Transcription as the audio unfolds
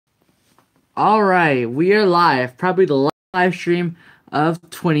All right, we are live. Probably the live stream of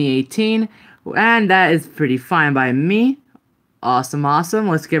 2018, and that is pretty fine by me. Awesome, awesome.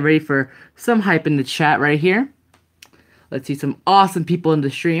 Let's get ready for some hype in the chat right here. Let's see some awesome people in the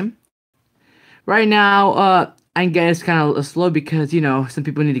stream. Right now, I guess it's kind of slow because, some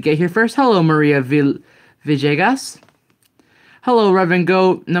people need to get here first. Hello, Maria Villegas. Hello, Reverend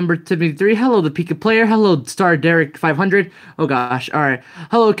Go number 73. Hello, the Pika player. Hello, Star Derek 500. Oh gosh, all right.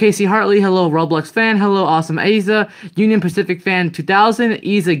 Hello, Casey Hartley. Hello, Roblox fan. Hello, Awesome Aza. Union Pacific fan 2000.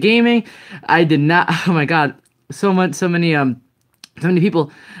 Isa Gaming. I did not. Oh my God, so many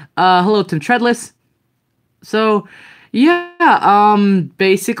people. Hello, Tim Treadless. So, yeah.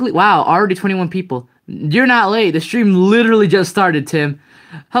 Basically, wow, already 21 people. You're not late. The stream literally just started, Tim.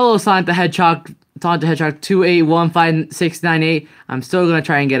 Hello, Sonic the Hedgehog. Sonic the Hedgehog 2815698. I'm still gonna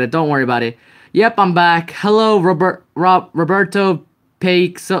try and get it. Don't worry about it. Yep, I'm back. Hello, Roberto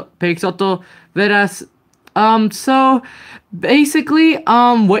Peixoto Veras. So basically,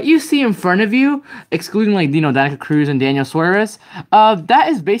 what you see in front of you, excluding Danica Cruz and Daniel Suarez, that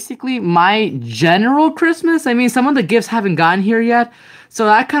is basically my general Christmas. I mean, some of the gifts haven't gotten here yet, so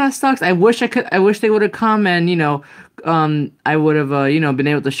that kind of sucks. I wish they would have come and I would have been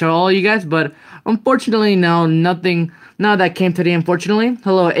able to show all you guys, but unfortunately, no, nothing. None of that came today, unfortunately.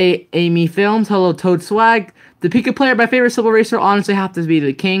 Hello, Amy Films. Hello, Toad Swag. The Pika player, my favorite Civil Racer, honestly have to be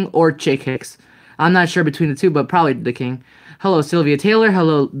the King or Chick Hicks. I'm not sure between the two, but probably the King. Hello, Sylvia Taylor.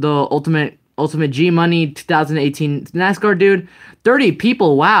 Hello, the Ultimate G Money 2018 NASCAR dude. 30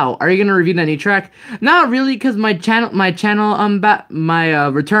 people. Wow. Are you gonna review that new track? Not really, because my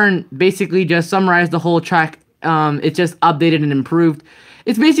return basically just summarized the whole track. It just updated and improved.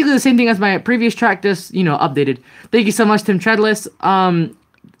 It's basically the same thing as my previous track, just updated. Thank you so much, Tim Treadless. Thank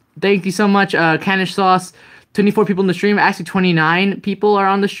you so much, Canish Sauce. 24 people in the stream. Actually, 29 people are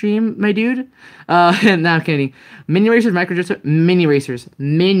on the stream, my dude. No, I'm kidding. Mini Racers, Mini Racers.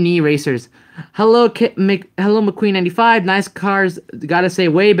 Hello, hello, McQueen95. Nice cars. Gotta say,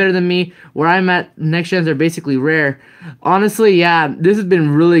 way better than me. Where I'm at, next gens are basically rare. Honestly, yeah, this has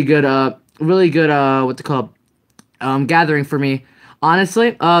been really good. What's it called? Gathering for me.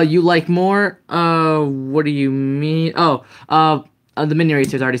 Honestly, you like more? What do you mean? Oh, the Mini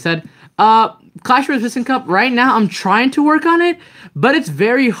Racers already said. Clash vs. Piston Cup, right now, I'm trying to work on it, but it's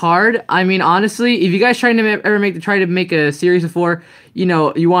very hard. I mean, honestly, if you guys try to make a series of 4, you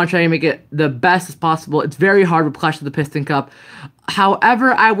want to try and make it the best as possible, it's very hard with Clash of the Piston Cup.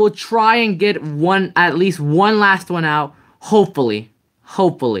 However, I will try and get at least one last one out, hopefully.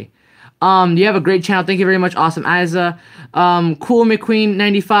 You have a great channel. Thank you very much. Awesome Aza. Cool McQueen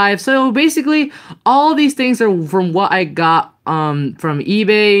 95. So basically, all these things are from what I got from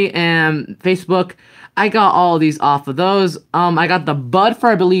eBay and Facebook. I got all these off of those. I got the Bud for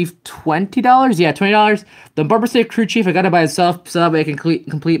I believe $20. Yeah, $20. The Bumper Safe Crew Chief I got it by itself, so that way I can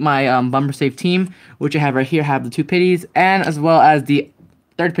complete my Bumper Safe team, which I have right here. I have the 2 pitties and as well as the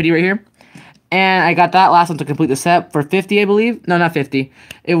 3rd pitty right here. And I got that last one to complete the set for 50, I believe. No, not 50.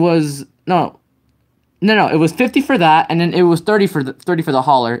 It was no. It was 50 for that, and then it was 30 for the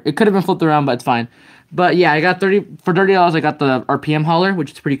hauler. It could have been flipped around, but it's fine. But yeah, I got $30. I got the RPM hauler,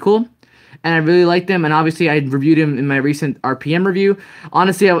 which is pretty cool, and I really liked them. And obviously, I reviewed him in my recent RPM review.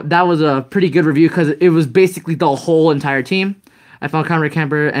 Honestly, that was a pretty good review because it was basically the whole entire team. I found Conrad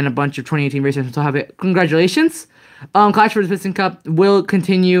Camper and a bunch of 2018 racers. So have it. Congratulations. Clash for the Piston Cup will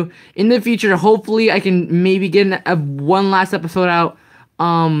continue in the future. Hopefully, I can maybe get one last episode out.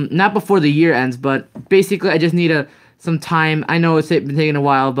 Not before the year ends, but basically, I just need some time. I know it's been taking a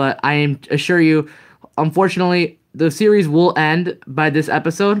while, but I assure you, unfortunately, the series will end by this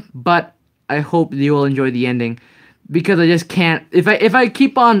episode. But I hope you will enjoy the ending, because I just can't. If I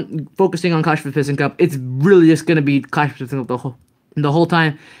keep on focusing on Clash for the Piston Cup, it's really just gonna be Clash for the Piston Cup the whole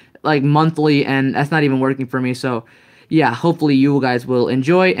time, like monthly, and that's not even working for me. So yeah, hopefully you guys will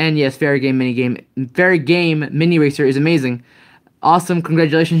enjoy. And yes, Fair Game Mini Racer is amazing. Awesome,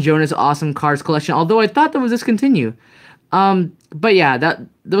 congratulations, Jonas. Awesome cars collection. Although I thought that was discontinued. But yeah,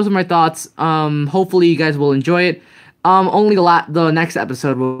 those are my thoughts. Hopefully you guys will enjoy it. Only the next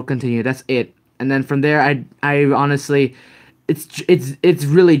episode will continue. That's it. And then from there, I honestly, it's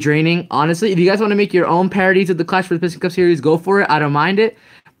really draining. Honestly, if you guys want to make your own parodies of the Clash for the Piston Cup series, go for it. I don't mind it.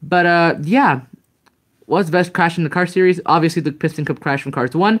 But yeah, what's the best crash in the car series? Obviously, the Piston Cup crash from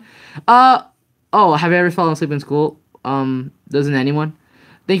Cars 1. Oh, have you ever fallen asleep in school? Doesn't anyone?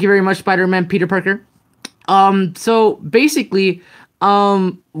 Thank you very much, Spider-Man Peter Parker. So basically,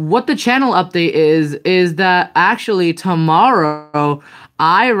 what the channel update is that actually tomorrow,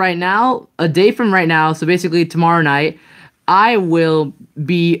 right now, a day from right now, so basically tomorrow night, I will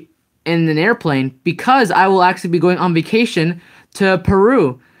be in an airplane because I will actually be going on vacation to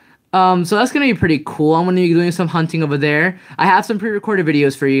Peru. So that's gonna be pretty cool. I'm gonna be doing some hunting over there. I have some pre-recorded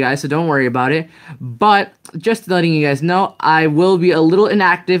videos for you guys, so don't worry about it. But just letting you guys know, I will be a little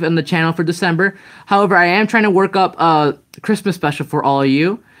inactive on the channel for December. However, I am trying to work up a Christmas special for all of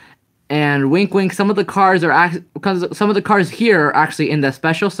you. And wink, wink. Some of the cars here are actually in that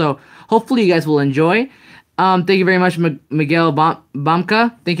special, so hopefully you guys will enjoy. Thank you very much, Miguel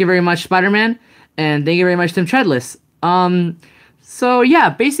Bamka. Thank you very much, Spider-Man, and thank you very much, Tim Treadless. So yeah,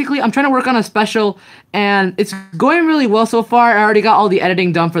 basically, I'm trying to work on a special, and it's going really well so far. I already got all the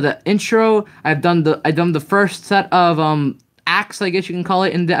editing done for the intro. I've done the first set of acts, I guess you can call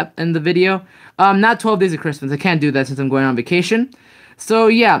it, in the video. Not 12 Days of Christmas. I can't do that since I'm going on vacation. So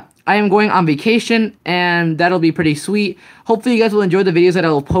yeah, I am going on vacation, and that'll be pretty sweet. Hopefully, you guys will enjoy the videos that I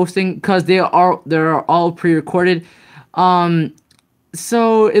will posting because they're all pre-recorded.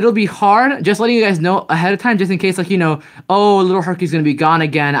 So it'll be hard. Just letting you guys know ahead of time, just in case, like, you know, oh, little Harky's gonna be gone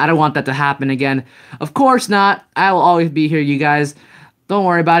again. I don't want that to happen again. Of course not. I will always be here, you guys. Don't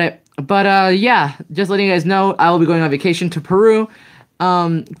worry about it. But yeah, just letting you guys know, I will be going on vacation to Peru.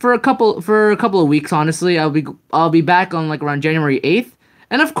 For a couple of weeks, honestly. I'll be back on like around January 8th.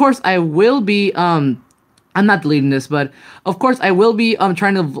 And of course, I will be I'm not deleting this, but of course I will be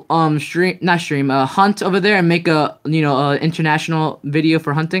trying to hunt over there and make a international video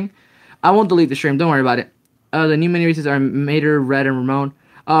for hunting. I won't delete the stream. Don't worry about it. The new mini races are Mater, Red, and Ramon.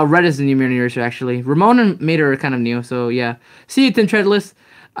 Red is the new mini racer actually. Ramon and Mater are kind of new, so yeah. See you, Tim Treadless.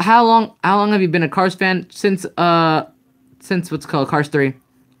 How long have you been a Cars fan? Since what's called Cars 3.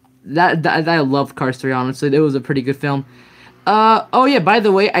 That I loved Cars 3, honestly. It was a pretty good film. Oh yeah, by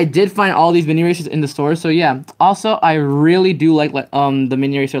the way, I did find all these mini races in the store, so yeah. Also, I really do like the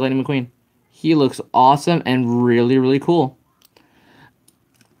mini racer Lightning McQueen. He looks awesome and really, really cool.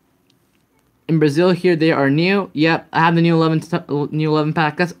 In Brazil here, they are new. Yep, I have the new 11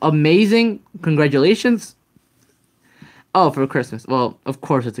 pack. That's amazing. Congratulations. Oh, for Christmas. Well, of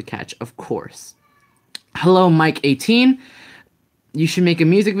course it's a catch. Of course. Hello, Mike18. You should make a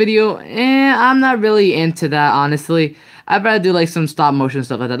music video. I'm not really into that, honestly. I'd rather do like some stop motion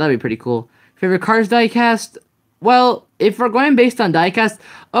stuff like that. That'd be pretty cool. Favorite Cars diecast? Well, if we're going based on diecast,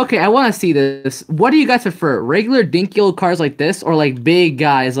 okay, I want to see this. What do you guys prefer? Regular dinky old cars like this, or like big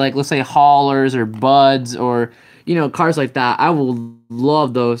guys, like let's say haulers or buds, or cars like that? I will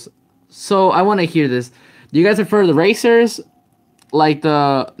love those. So I want to hear this. Do you guys prefer the racers, like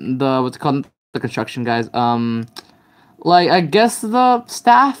the what's it called, the construction guys? Like I guess the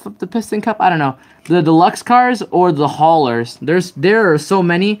staff of the Piston Cup. I don't know. The deluxe cars or the haulers. There are so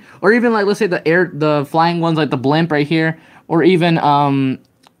many, or even like let's say the flying ones like the blimp right here, or even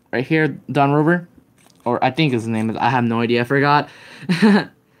right here Don Rover, or I think his name is, I have no idea, I forgot.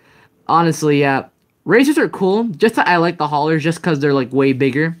 Honestly, yeah, racers are cool. Just that I like the haulers just because they're like way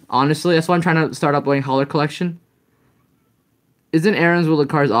bigger. Honestly, that's why I'm trying to start up like hauler collection. Isn't Aaron's Will of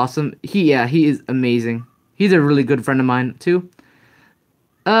Cars awesome? He is amazing. He's a really good friend of mine too.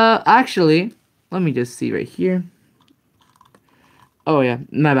 Actually, let me just see right here. Oh yeah,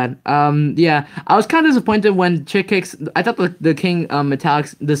 my bad. Yeah, I was kind of disappointed when Chick Hicks. I thought the King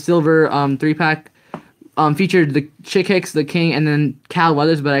Metallics, the silver 3-pack, featured the Chick Hicks, the King, and then Cal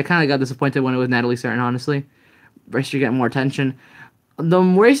Weathers, but I kind of got disappointed when it was Natalie Certain. Honestly, race should get more attention. The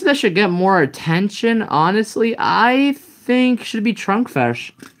race that should get more attention, honestly, I think should be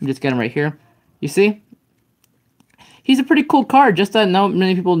Trunkfresh. Just get him right here. You see? He's a pretty cool car, just that not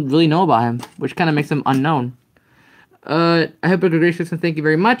many people really know about him, which kind of makes him unknown. I hope you have a great Christmas. Thank you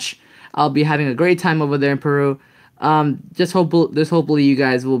very much. I'll be having a great time over there in Peru. Hopefully you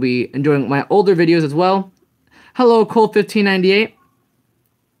guys will be enjoying my older videos as well. Hello, Cole1598.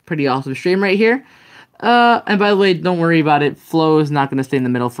 Pretty awesome stream right here. And by the way, don't worry about it. Flow is not gonna stay in the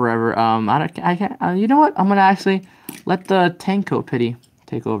middle forever. I can't. You know what? I'm gonna actually let the Tanko pity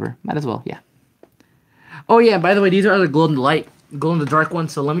take over. Might as well. Yeah. Oh yeah, by the way, these are the glow in the dark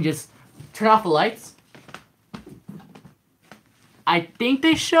ones, so let me just turn off the lights. I think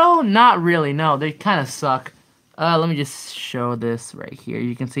they show? Not really, no, they kind of suck. Let me just show this right here.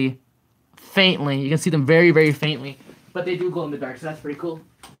 You can see faintly, you can see them very, very faintly, but they do glow in the dark, so that's pretty cool.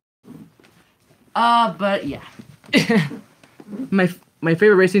 But yeah. my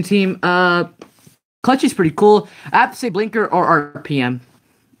favorite racing team, Clutch is pretty cool. I have to say Blinker or RPM.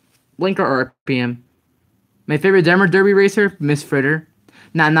 Blinker or RPM. My favorite Derby racer, Miss Fritter.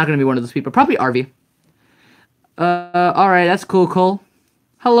 Nah, I'm not gonna be one of those people. Probably RV. Alright, that's cool, Cole.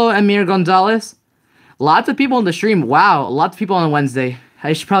 Hello, Amir Gonzalez. Lots of people in the stream. Wow, lots of people on a Wednesday.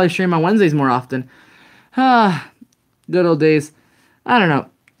 I should probably stream on Wednesdays more often. Good old days. I don't know.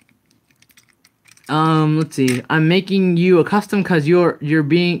 Let's see. I'm making you a custom because you're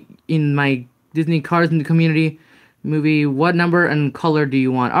being in my Disney Cars in the Community movie. What number and color do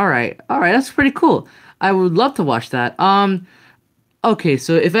you want? All right, that's pretty cool. I would love to watch that. Okay,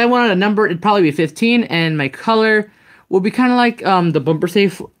 so if I wanted a number, it'd probably be 15, and my color would be kind of like the bumper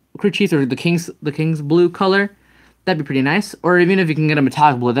safe crew chiefs or the king's blue color. That'd be pretty nice. Or even if you can get a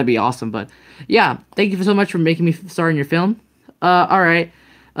metallic blue, that'd be awesome. But yeah, thank you so much for making me star in your film. All right.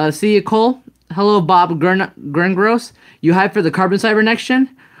 See you, Cole. Hello, Bob Grengross. You hyped for the Carbon Cyber next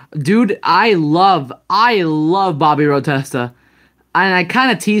gen? Dude, I love Bobby Rotesta. And I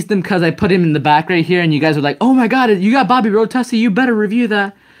kind of teased him because I put him in the back right here, and you guys were like, "Oh my God, you got Bobby Rotesta, you better review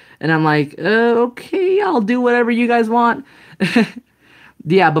that." And I'm like, "Okay, I'll do whatever you guys want."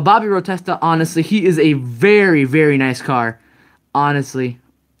 Yeah, but Bobby Rotesta, honestly, he is a very, very nice car, honestly.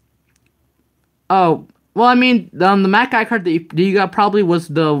 Oh, well, I mean, the Mac Guy card that you got probably was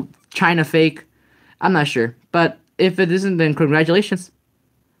the China fake. I'm not sure, but if it isn't, then congratulations.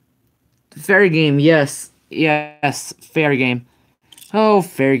 Fair game, yes, fair game. Oh,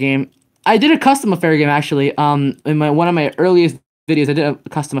 fair game. I did a custom of fair game actually. In one of my earliest videos, I did a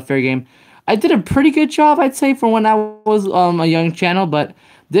custom of fair game. I did a pretty good job, I'd say, for when I was a young channel. But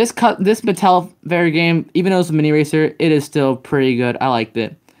this Mattel fair game, even though it's a mini racer, it is still pretty good. I liked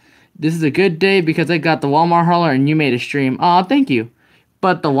it. This is a good day because I got the Walmart hauler and you made a stream. Aw, thank you.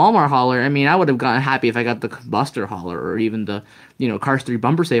 But the Walmart hauler, I mean, I would have gotten happy if I got the Buster hauler or even the, Cars 3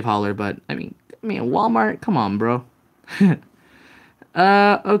 bumper safe hauler. But I mean, Walmart, come on, bro.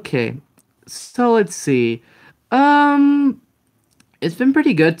 Okay. So let's see. It's been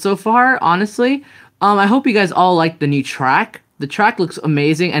pretty good so far, honestly. I hope you guys all like the new track. The track looks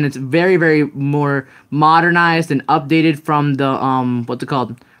amazing, and it's very, very more modernized and updated from the what's it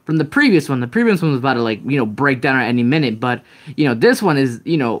called? From the previous one. The previous one was about to break down at any minute, but this one is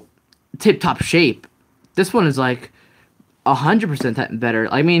tip-top shape. This one is like 100% better.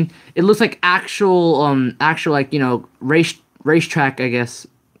 I mean, it looks like actual racetrack, I guess.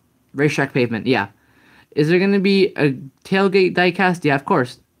 Racetrack pavement, yeah. Is there gonna be a tailgate diecast? Yeah, of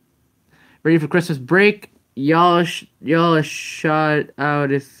course. Ready for Christmas break? Y'all shot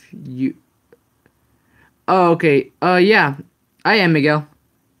out if you. Oh, okay. Yeah, I am Miguel.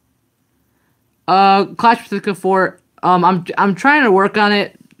 Clash Pacifica 4. I'm trying to work on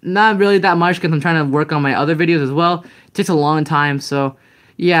it. Not really that much because I'm trying to work on my other videos as well. It takes a long time, so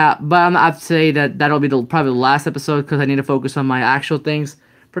yeah. But I have to say that that'll be probably the last episode because I need to focus on my actual things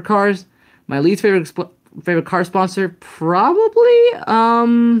for cars. My least favorite car sponsor, probably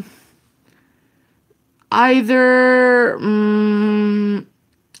either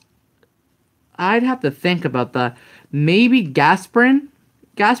I'd have to think about that. Maybe Gasprin.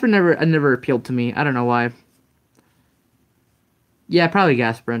 Gasprin never appealed to me. I don't know why. Yeah, probably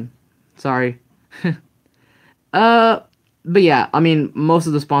Gasprin. Sorry. But yeah, I mean, most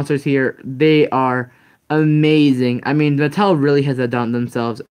of the sponsors here, they are amazing. I mean, Mattel really has done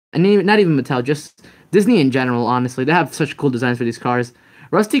themselves. And not even Mattel, just Disney in general, honestly. They have such cool designs for these cars.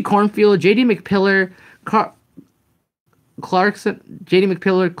 Rusty Cornfield, JD McPillar, Clarkson, JD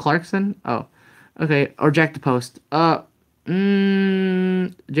McPillar, Clarkson? Oh, okay. Or Jack the Post. JD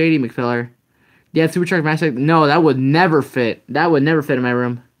McPillar. Yeah, Supercharged Master. No, that would never fit. That would never fit in my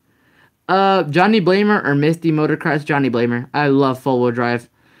room. Johnny Blamer or Misty Motorcars? Johnny Blamer. I love full-wheel drive.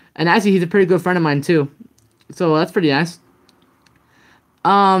 And actually, he's a pretty good friend of mine, too. So, that's pretty nice.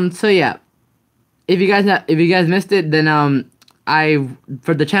 So yeah, if you guys missed it, then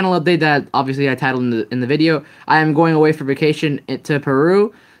for the channel update that obviously I titled in the video, I am going away for vacation to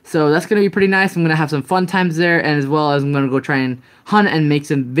Peru, so that's gonna be pretty nice. I'm gonna have some fun times there, and as well as I'm gonna go try and hunt and make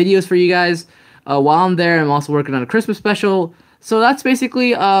some videos for you guys. While I'm there, I'm also working on a Christmas special, so that's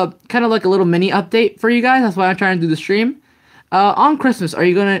basically kind of like a little mini update for you guys. That's why I'm trying to do the stream. On Christmas, are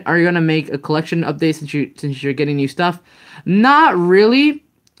you gonna make a collection update since you're getting new stuff? Not really.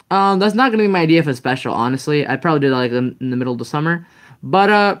 That's not gonna be my idea for a special, honestly. I'd probably do that like in the middle of the summer.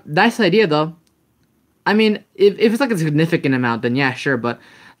 But nice idea though. I mean, if it's like a significant amount, then yeah, sure. But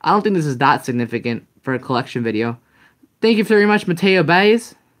I don't think this is that significant for a collection video. Thank you very much, Mateo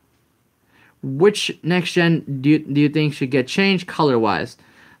Baez. Which next gen do you think should get changed color wise?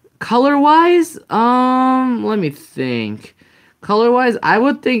 Color wise, let me think. Color wise, I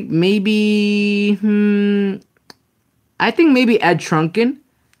would think maybe I think maybe Ed Trunken,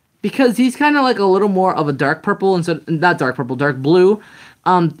 because he's kind of like a little more of a dark purple instead, not dark purple, dark blue.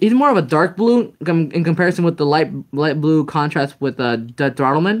 He's more of a dark blue in comparison with the light blue contrast with Dead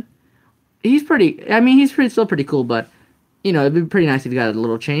Throttleman. He's still pretty cool, but it'd be pretty nice if you got a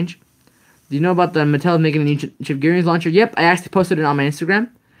little change. Do you know about the Mattel making a new Chip Gearing's launcher? Yep, I actually posted it on my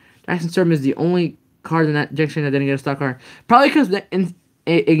Instagram. Jackson Storm is the only cars in that injection that didn't get a stock car. Probably because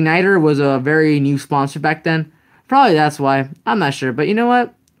Igniter was a very new sponsor back then. Probably that's why. I'm not sure, but you know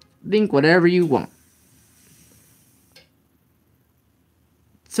what? Think whatever you want.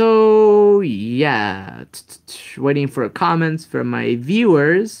 So yeah, waiting for comments from my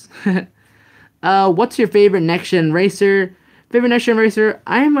viewers. What's your favorite next gen racer? Favorite next gen racer?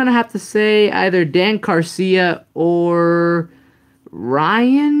 I'm gonna have to say either Dan Garcia or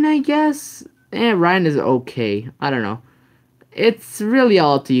Ryan, I guess. Ryan is okay. I don't know. It's really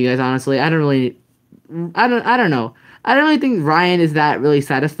all up to you guys, honestly. I don't know. I don't really think Ryan is that really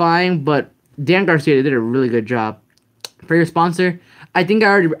satisfying, but Dan Garcia did a really good job. For your sponsor, I think I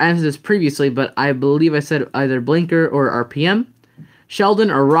already answered this previously, but I believe I said either Blinker or RPM. Sheldon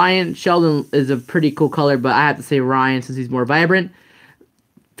or Ryan. Sheldon is a pretty cool color, but I have to say Ryan since he's more vibrant.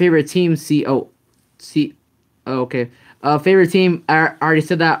 Favorite team, okay. Favorite team, I already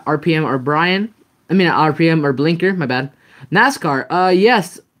said that, RPM or Brian. I mean, RPM or Blinker, my bad. NASCAR,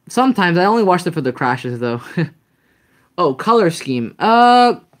 yes, sometimes. I only watched it for the crashes, though. Oh, color scheme.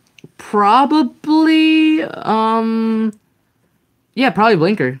 Probably, yeah, probably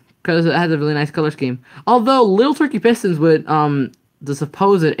Blinker, because it has a really nice color scheme. Although, Little Turkey Pistons with, the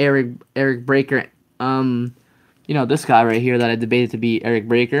supposed Eric Breaker, you know, this guy right here that I debated to be Eric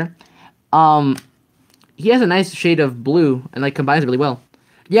Breaker, he has a nice shade of blue and like combines really well.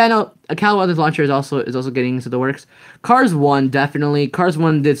 Yeah, no, a Cal Weathers launcher is also getting into the works. Cars 1 definitely. Cars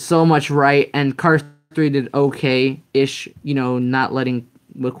 1 did so much right, and Cars 3 did okay-ish. You know, not letting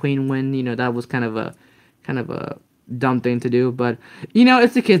McQueen win. You know, that was kind of a dumb thing to do. But you know,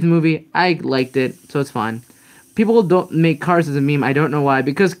 it's a kids movie. I liked it, so it's fine. People don't make Cars as a meme. I don't know why,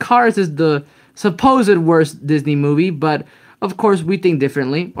 because Cars is the supposed worst Disney movie, but of course we think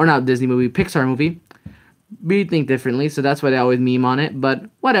differently. Or not Disney movie, Pixar movie. We think differently, so that's why they always meme on it, but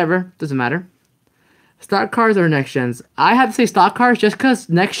whatever, doesn't matter. Stock cars or next gens? I have to say stock cars just because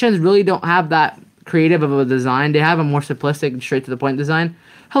next gens really don't have that creative of a design. They have a more simplistic and straight to the point design.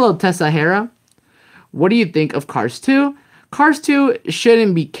 Hello, Tessa Hera. What do you think of Cars 2? Cars 2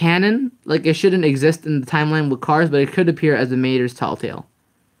 shouldn't be canon, like it shouldn't exist in the timeline with Cars, but it could appear as the Mater's tall tale.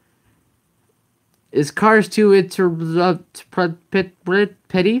 Is Cars 2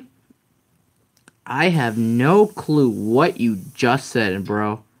 petty? I have no clue what you just said,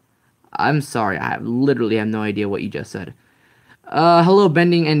 bro. I'm sorry. I literally have no idea what you just said. Hello,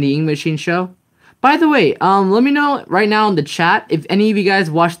 Bending and the Ink Machine Show. By the way, let me know right now in the chat if any of you guys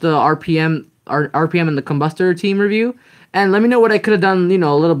watched the RPM and the Combustor team review, and let me know what I could have done, you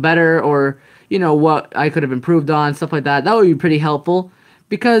know, a little better, or you know what I could have improved on, stuff like that. That would be pretty helpful,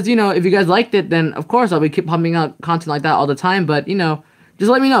 because you know if you guys liked it, then of course I'll be keep pumping out content like that all the time. But you know, just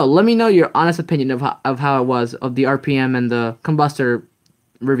let me know. Let me know your honest opinion of how it was of the RPM and the Combustor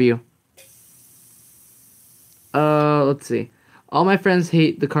review. Let's see. All my friends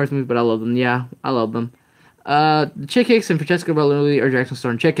hate the Cars movie, but I love them. Yeah, I love them. The Chick Hicks and Francesca Bernoulli or Jackson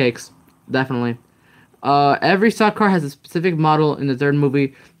Storm. Chick Hicks, definitely. Every stock car has a specific model in the third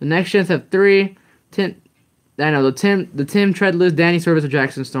movie. The next gens have 3. I know the Tim Treadless, Danny Service, or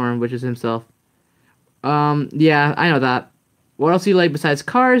Jackson Storm, which is himself. Yeah, I know that. What else do you like besides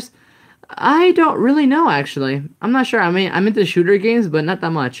Cars? I don't really know, actually. I'm not sure. I mean, I'm into shooter games, but not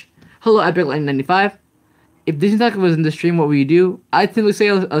that much. Hello, Epic Line 95. If Disney Talk was in the stream, what would you do? I'd simply say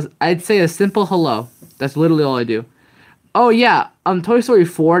I'd say a simple hello. That's literally all I do. Oh yeah, Toy Story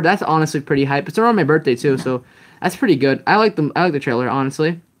 4. That's honestly pretty hype. It's around my birthday too, so that's pretty good. I like the trailer,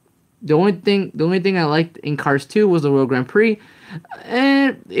 honestly. The only thing I liked in Cars 2 was the World Grand Prix,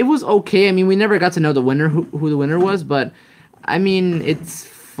 and it was okay. I mean, we never got to know the winner, who the winner was, but I mean, it's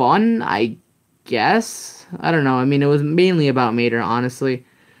fun, I guess. I don't know. I mean, it was mainly about Mater, honestly.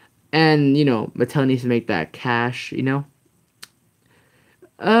 And, you know, Mattel needs to make that cash, you know?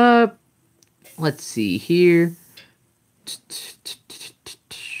 Let's see here.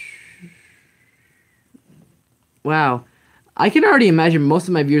 Wow. I can already imagine most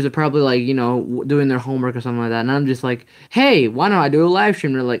of my viewers are probably, like, you know, doing their homework or something like that. And I'm just like, hey, why don't I do a live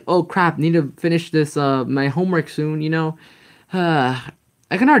stream? They're like, oh, crap, need to finish this, my homework soon, you know? I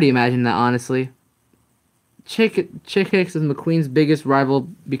can already imagine that, honestly. Chick Hicks is McQueen's biggest rival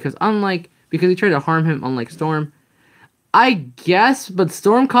because he tried to harm him, unlike Storm. I guess, but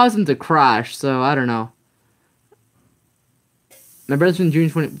Storm caused him to crash, so I don't know. My brother's from June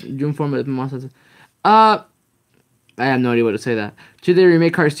 4, but my mom says, I have no idea what to say that. Should they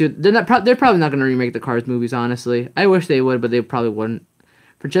remake Cars 2? They're probably not gonna remake the Cars movies, honestly. I wish they would, but they probably wouldn't.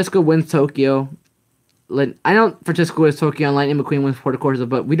 Francesco wins Tokyo. I know Francesco wins Tokyo and Lightning McQueen wins Puerto Corsa,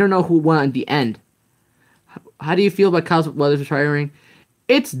 but we don't know who won at the end. How do you feel about Kyle Weathers retiring?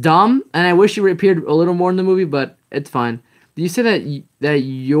 It's dumb, and I wish you appeared a little more in the movie, but it's fine. Do you say that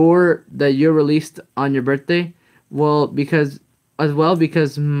you're released on your birthday? Well, because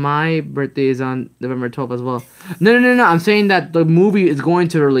my birthday is on November 12th as well. No. I'm saying that the movie is going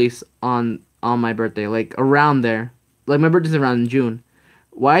to release on my birthday, like around there. Like my birthday's around in June.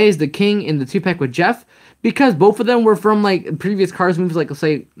 Why is the King in the two-pack with Jeff? Because both of them were from like previous Cars movies. Like, let's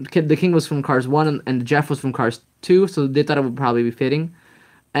say the King was from Cars 1 and Jeff was from Cars 2, so they thought it would probably be fitting.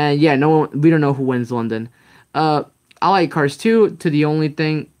 And yeah, we don't know who wins London. I like Cars 2 to the only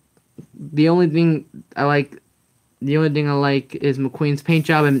thing I like is McQueen's paint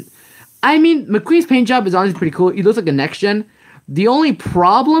job. And I mean, McQueen's paint job is honestly pretty cool. He looks like a next gen. The only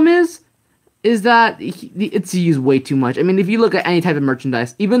problem is that it's used way too much. I mean, if you look at any type of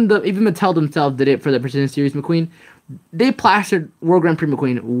merchandise, even Mattel themselves did it for the Precision Series McQueen. They plastered World Grand Prix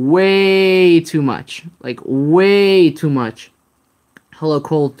McQueen way too much. Like, way too much. Hello,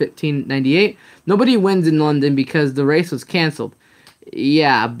 Cold 1598. Nobody wins in London because the race was canceled.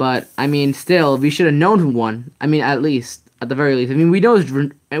 Yeah, but I mean, still, we should have known who won. I mean, at the very least. I mean, we know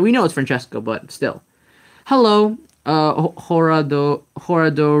it's Francesco, but still. Hello, Horado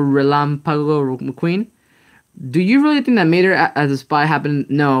Relampago McQueen. Do you really think that Mater as a spy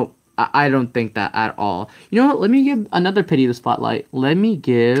happened? No, I don't think that at all. You know what? Let me give another pity the spotlight. Let me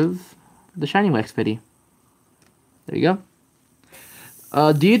give the Shiny Wax pity. There you go.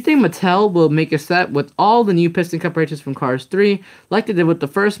 Do you think Mattel will make a set with all the new Piston Cup races from Cars 3 like they did with the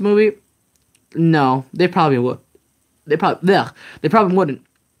first movie? No, they probably would. They probably wouldn't.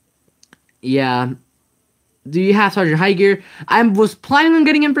 Yeah. Do you have Sergeant High Gear? I was planning on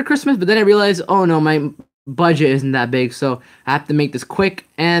getting him for Christmas, but then I realized, oh no, my budget isn't that big, so I have to make this quick,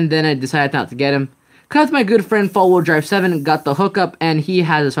 and then I decided not to get him. Because my good friend Fall Wheel Drive 7 got the hookup, and he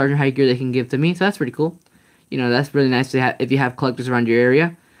has a Sergeant High Gear they can give to me, so that's pretty cool. You know, that's really nice to have if you have collectors around your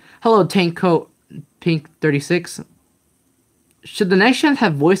area. Hello, Tank Coat Pink 36. Should the next gens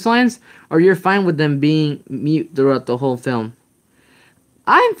have voice lines, or you're fine with them being mute throughout the whole film?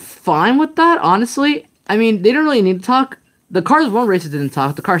 I'm fine with that, honestly. I mean, they don't really need to talk. The Cars 1 races didn't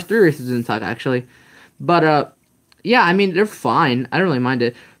talk. The Cars 3 races didn't talk, actually. But, yeah, I mean, they're fine. I don't really mind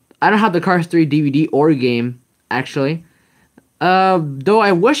it. I don't have the Cars 3 DVD or game, actually. Though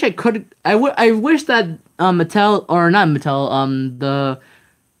I wish I could. I wish that Mattel, or not Mattel,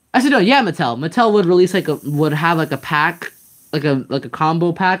 Mattel would release would have a pack, like a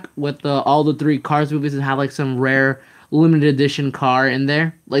combo pack with all the 3 Cars movies and have like some rare limited edition car in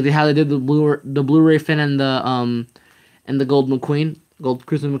there, like how they did the Blu-ray Finn and the Gold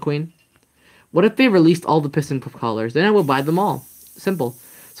Cruiser McQueen. What if they released all the Piston Cup colors? Then I would buy them all. Simple.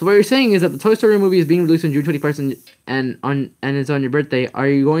 So what you're saying is that the Toy Story movie is being released on June 21st and it's on your birthday. Are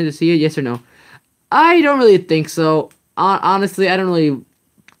you going to see it? Yes or no? I don't really think so. Honestly, I don't really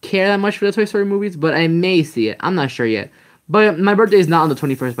care that much for the Toy Story movies, but I may see it. I'm not sure yet. But my birthday is not on the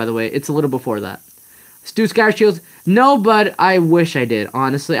 21st, by the way. It's a little before that. Stu Sky Shields? No, but I wish I did,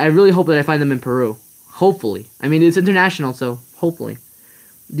 honestly. I really hope that I find them in Peru. Hopefully. I mean, it's international, so hopefully.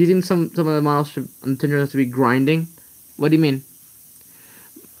 Do you think some of the models on Tinder to be grinding? What do you mean?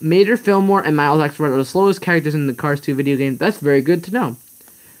 Mater, Fillmore, and Miles Axelrod are the slowest characters in the Cars 2 video game. That's very good to know.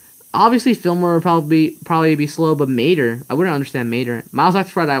 Obviously, Fillmore would probably be slow, but Mater, I wouldn't understand Mater. Miles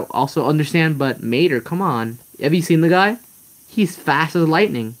Axelrod I also understand, but Mater, come on. Have you seen the guy? He's fast as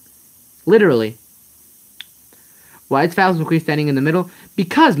lightning. Literally. Why is Fast McQueen standing in the middle?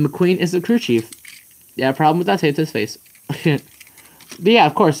 Because McQueen is the crew chief. Yeah, problem with that? Say it to his face. But yeah,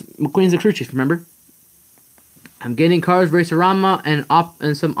 of course, McQueen's the crew chief, remember? I'm getting Cars Racerama and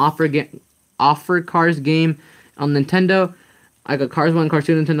some offer Cars game on Nintendo. I got Cars 1, Cars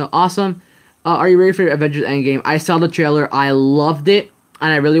 2, Nintendo. Awesome. Are you ready for Avengers Endgame? I saw the trailer. I loved it.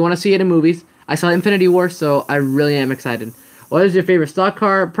 And I really want to see it in movies. I saw Infinity War, so I really am excited. What is your favorite stock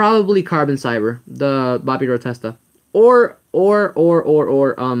car? Probably Carbon Cyber. The Bobby Rotesta. Or, what's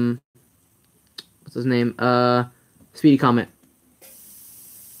his name? Speedy Comet.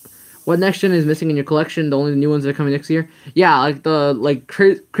 What next gen is missing in your collection? The only new ones that are coming next year? Yeah, like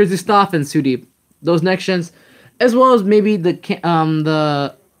Crazy Stuff and Sudeep. Those next gens. As well as maybe actually,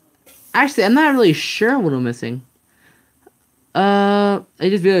 I'm not really sure what I'm missing. I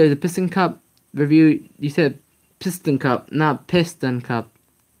just realized the Piston Cup review, you said Piston Cup, not Piston Cup.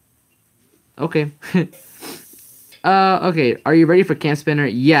 Okay. Okay, are you ready for Camp Spinner?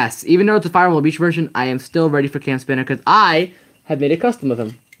 Yes. Even though it's a Firewall Beach version, I am still ready for Camp Spinner because I have made a custom of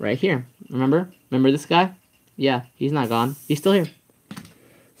him right here. Remember? Remember this guy? Yeah, he's not gone. He's still here.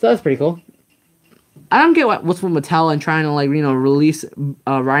 So that's pretty cool. I don't get what's with Mattel and trying to like release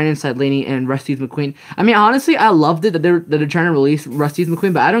Ryan Inside Laney and Rusty's McQueen. I mean, honestly, I loved it that they're trying to release Rusty's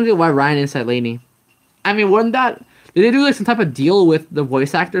McQueen, but I don't get why Ryan Inside Laney. I mean, wasn't that, did they do like some type of deal with the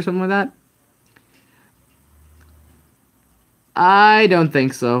voice actor or something like that? I don't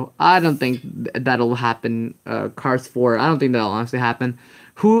think so. I don't think that'll happen. Cars 4. I don't think that'll honestly happen.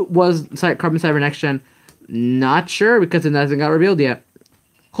 Who was Carbon Cyber Next Gen? Not sure because it hasn't got revealed yet.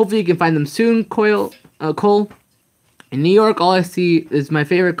 Hopefully you can find them soon, Cole. In New York, all I see is my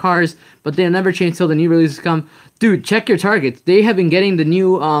favorite cars, but they'll never change till the new releases come. Dude, check your targets. They have been getting the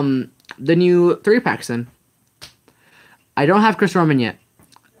new 3-packs in. I don't have Chris Roman yet.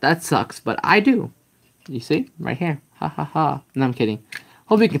 That sucks, but I do. You see? Right here. Ha ha ha. No, I'm kidding.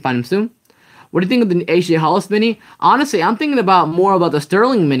 Hope you can find them soon. What do you think of the HJ Hollis Mini? Honestly, I'm thinking more about the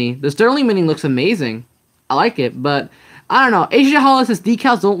Sterling Mini. The Sterling Mini looks amazing. I like it, but I don't know. HJ Hollis'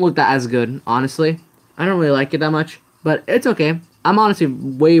 decals don't look that as good, honestly. I don't really like it that much, but it's okay. I'm honestly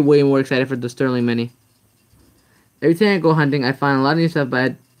way, way more excited for the Sterling Mini. Every time I go hunting, I find a lot of new stuff,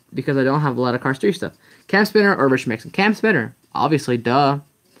 but because I don't have a lot of Cars 3 stuff. Cam Spinner or Rich Mixon? Cam Spinner. Obviously, duh.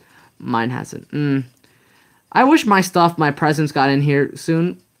 Mine hasn't. I wish my presents got in here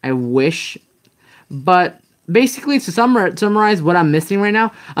soon. I wish. But basically, to summarize what I'm missing right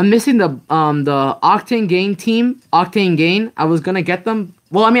now, I'm missing the Octane Gain team. Octane Gain. I was gonna get them.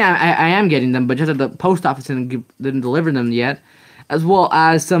 Well, I mean, I am getting them, but just at the post office didn't deliver them yet. As well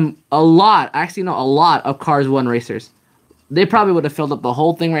as a lot of Cars 1 racers. They probably would have filled up the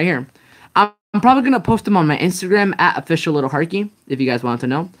whole thing right here. I'm probably gonna post them on my Instagram at @officiallittle_Harky if you guys want to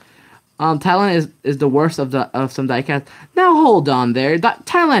know. Thailand is the worst of some diecast. Now hold on there.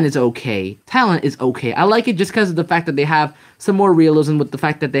 Thailand is okay. Thailand is okay. I like it just because of the fact that they have some more realism with the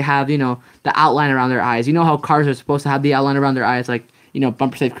fact that they have, the outline around their eyes. You know how cars are supposed to have the outline around their eyes, like,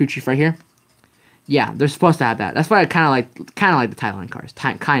 bumper safe crew chief right here? Yeah, they're supposed to have that. That's why I kind of like the Thailand cars.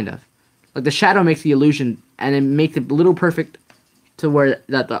 Kind of. Like the shadow makes the illusion and it makes it a little perfect to where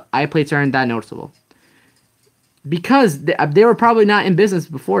that the eye plates aren't that noticeable. Because they were probably not in business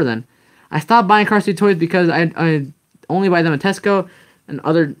before then. I stopped buying Cars 3 toys because I only buy them at Tesco and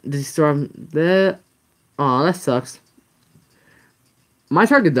other store. Oh, that sucks. My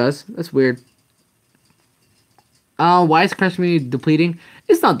Target does. That's weird. Why is Cars Community depleting?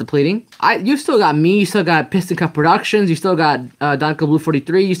 It's not depleting. You still got me. You still got Piston Cup Productions. You still got Donko Blue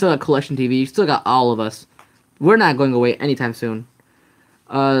 43. You still got Collection TV. You still got all of us. We're not going away anytime soon.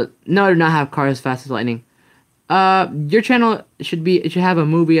 No, I do not have Cars Fast as Lightning. Your channel should have a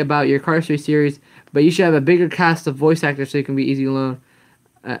movie about your Cars 3 series, but you should have a bigger cast of voice actors so it can be easy to learn.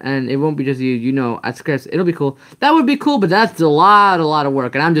 And it won't be just you, at scripts. It'll be cool. That would be cool, but that's a lot of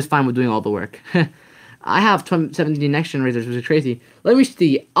work, and I'm just fine with doing all the work. I have 17 Next Gen razors, which is crazy. Let me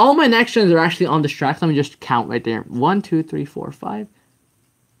see. All my Next Gens are actually on this track. Let me just count right there. 1, 2, 3, 4, 5,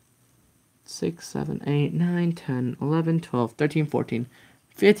 6, 7, 8, 9, 10, 11, 12, 13, 14,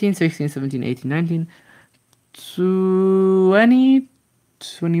 15, 16, 17, 18, 19, 20,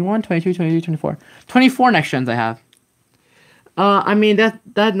 21, 22, 23, 24. 24 Next Gens I have. I mean, that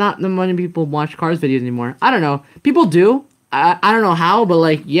not the many people watch Cars videos anymore. I don't know. People do. I don't know how, but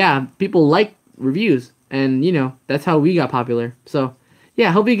like, yeah, people like reviews. And, that's how we got popular. So,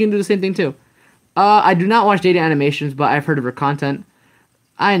 yeah, hope you can do the same thing too. I do not watch Data Animations, but I've heard of her content.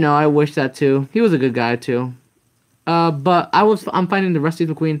 I know, I wish that too. He was a good guy too. But I'm finding the Rusty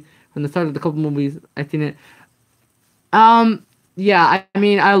McQueen from the start of the couple movies. I've seen it. Yeah, I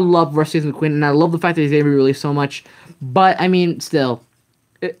mean, I love Rusty McQueen, and I love the fact that he's able to release so much. But, I mean, still,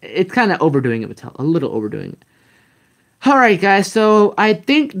 it's kind of overdoing it, Mattel. A little overdoing it. Alright, guys, so I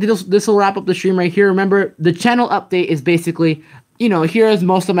think this will wrap up the stream right here. Remember, the channel update is basically, here's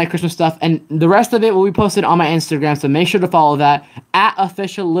most of my Christmas stuff, and the rest of it will be posted on my Instagram, so make sure to follow that, at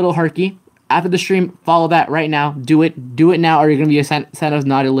 @officiallittle_Harky. After the stream, follow that right now. Do it now, or you're going to be a Santa's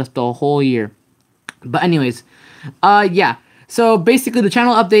naughty list the whole year. But anyways, yeah. So basically, the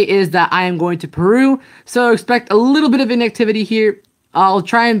channel update is that I am going to Peru, so expect a little bit of inactivity here. I'll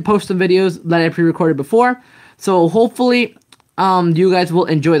try and post some videos that I pre-recorded before. So hopefully, you guys will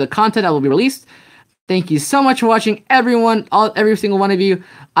enjoy the content that will be released. Thank you so much for watching, everyone, every single one of you.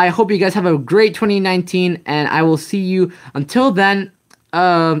 I hope you guys have a great 2019, and I will see you until then.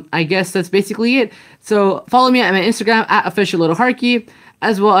 I guess that's basically it. So follow me at my Instagram at @officiallittle_Harky,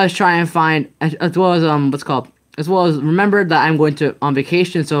 as well as try and find, as well as remember that I'm going on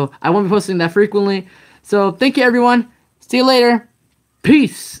vacation, so I won't be posting that frequently. So thank you, everyone. See you later.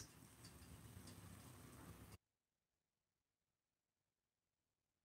 Peace.